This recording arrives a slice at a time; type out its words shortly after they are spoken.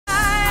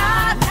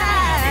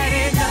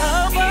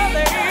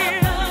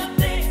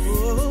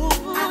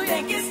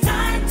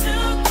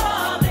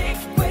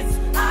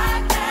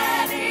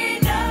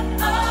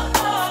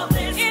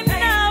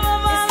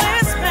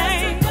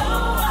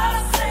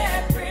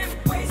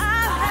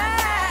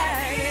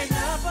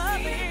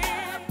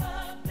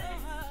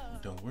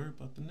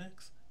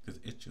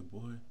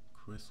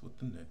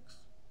XhriswithanX.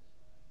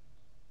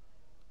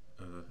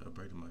 I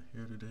braided my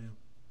hair today.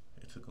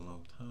 It took a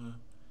long time.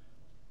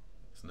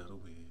 It's not a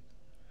wig.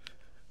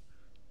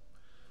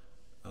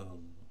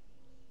 Um,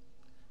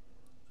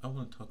 I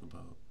want to talk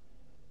about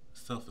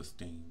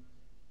self-esteem.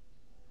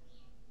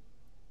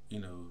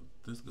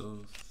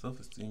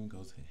 Self-esteem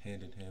goes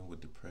hand in hand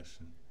with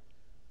depression.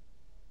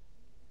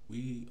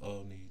 We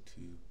all need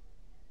to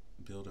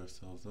build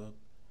ourselves up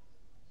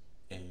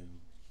and,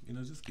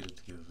 just get it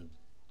together.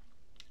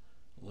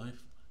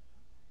 Life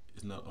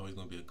is not always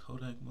going to be a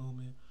Kodak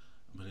moment,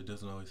 but it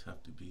doesn't always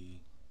have to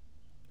be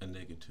a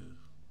negative,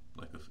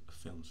 like a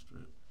film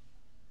strip.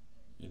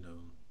 You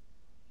know,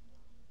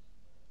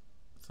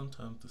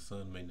 sometimes the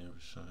sun may never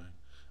shine,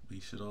 but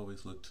you should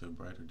always look to a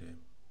brighter day.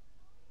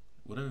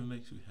 Whatever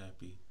makes you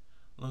happy,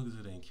 as long as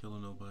it ain't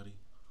killing nobody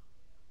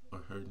or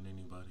hurting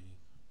anybody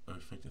or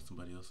affecting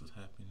somebody else's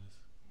happiness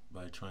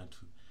by trying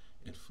to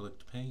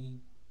inflict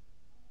pain,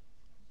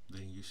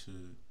 then you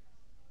should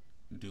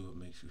do what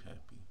makes you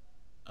happy.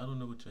 I don't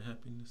know what your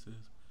happiness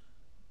is,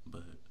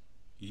 but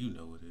you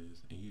know what it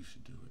is, and you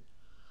should do it.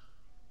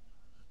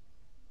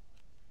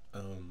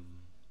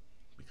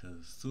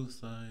 Because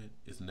suicide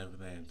is never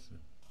the answer.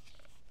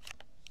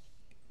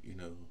 You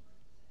know,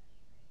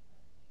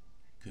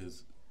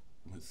 because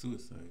with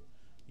suicide,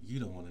 you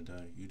don't want to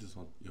die. You just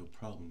want your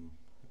problem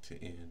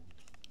to end,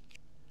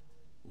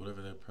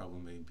 whatever that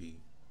problem may be.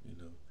 You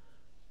know,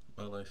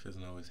 my life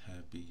isn't always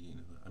happy.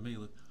 I may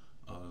look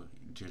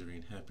jittery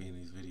and happy in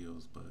these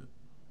videos, but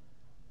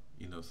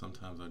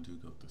sometimes I do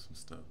go through some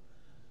stuff.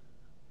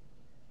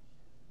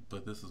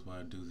 But this is why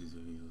I do these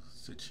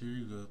videos, to cheer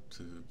you up,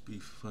 to be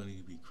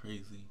funny, be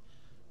crazy,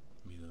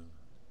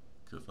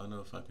 because I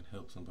know if I can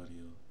help somebody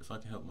else, if I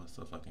can help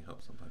myself, I can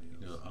help somebody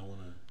else. I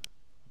want to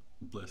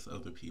bless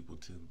other people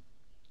too.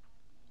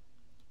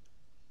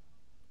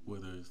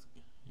 Whether it's,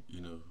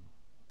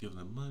 giving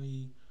them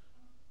money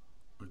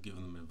or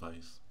giving them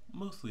advice.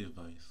 Mostly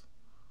advice.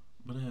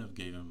 But I have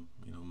gave them,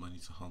 money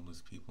to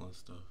homeless people and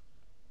stuff.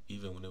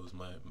 Even when it was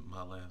my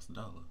last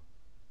dollar.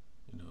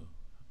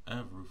 I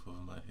have a roof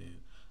over my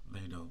head.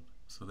 They don't.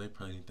 So they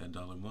probably need that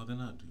dollar more than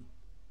I do.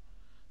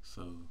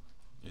 So,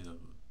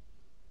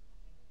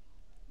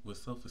 with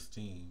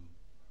self-esteem,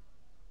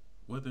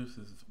 whether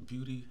it's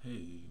beauty,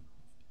 hey,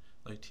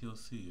 like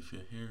TLC, if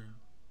your hair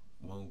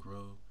won't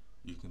grow,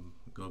 you can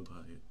go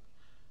buy it.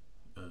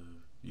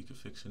 You can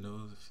fix your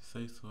nose if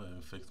you say so. I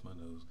haven't fixed my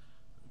nose.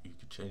 You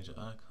could change your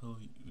eye color.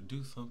 You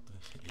do something.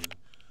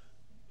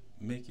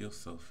 Make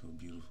yourself feel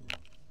beautiful.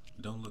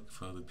 Don't look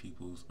for other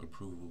people's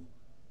approval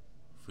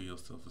for your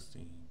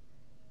self-esteem,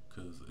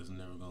 because it's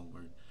never going to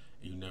work,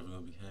 and you're never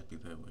going to be happy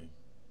that way.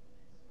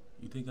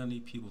 You think I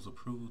need people's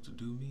approval to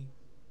do me,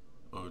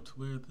 or to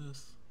wear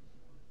this?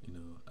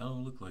 I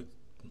don't look like,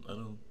 I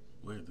don't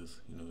wear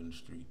this, in the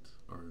streets,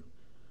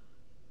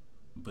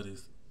 but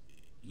it's,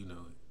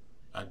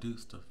 I do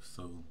stuff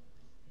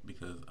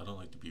because I don't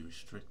like to be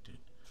restricted.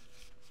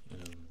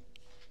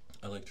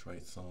 I like to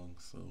write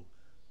songs, so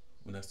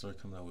when I start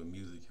coming out with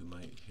music, you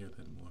might hear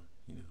that more.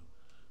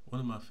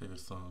 One of my favorite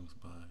songs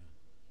by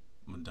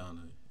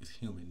Madonna is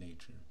Human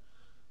Nature.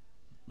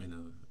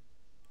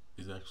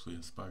 It's actually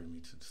inspired me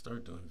to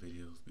start doing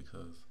videos,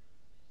 because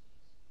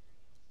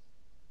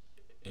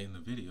in the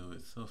video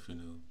itself,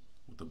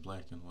 with the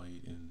black and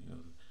white and,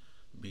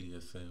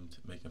 BDSM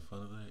making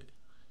fun of that,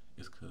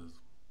 it's because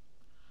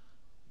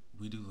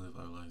we do live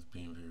our lives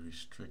being very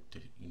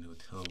restricted,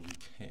 telling we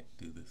can't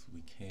do this,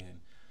 we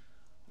can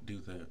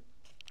do that,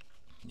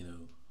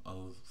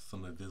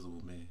 some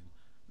invisible man,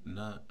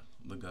 not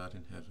the God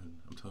in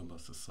heaven. I'm talking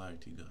about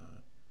society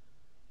God.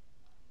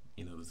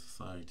 The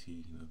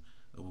society,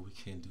 well, we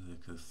can't do that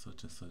because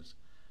such and such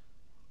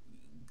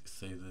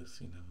say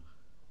this,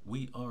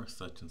 we are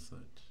such and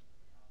such.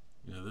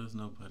 There's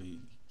nobody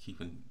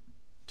keeping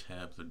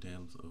tabs or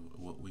dams of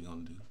what we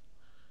gonna do.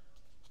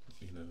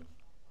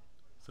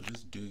 So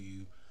just do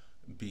you,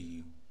 be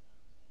you,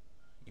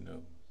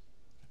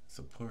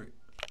 support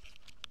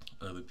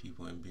other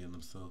people and being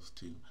themselves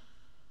too.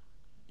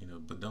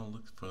 But don't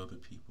look for other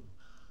people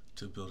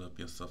to build up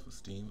your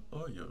self-esteem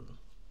or your,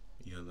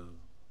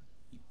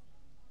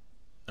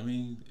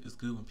 it's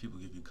good when people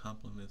give you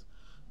compliments,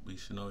 but you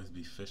shouldn't always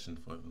be fishing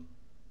for them.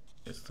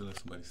 As soon as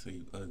somebody say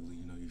you ugly,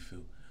 you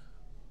feel,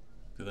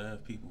 because I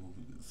have people who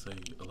say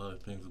a lot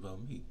of things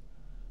about me,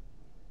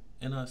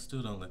 and I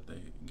still don't let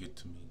that get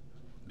to me,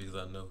 because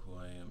I know who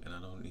I am and I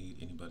don't need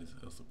anybody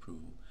else's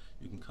approval.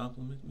 You can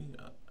compliment me,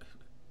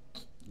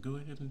 go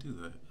ahead and do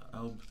that.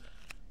 I'll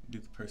be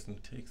the person who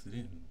takes it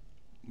in,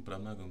 but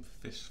I'm not going to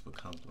fish for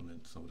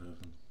compliments or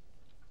whatever.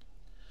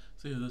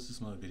 So yeah, that's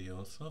just my video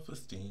on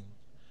self-esteem.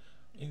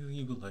 Anything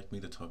you would like me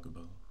to talk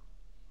about,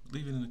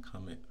 leave it in the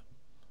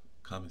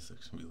comment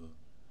section below.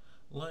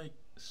 Like,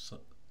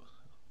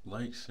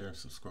 share, and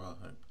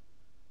subscribe.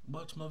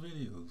 Watch my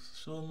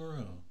videos, show them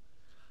around.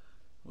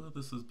 Well,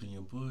 this has been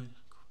your boy,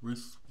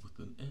 Chris with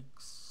an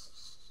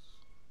X.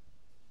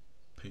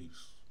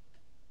 Peace.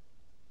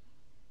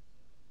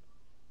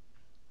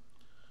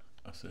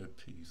 I said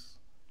peace.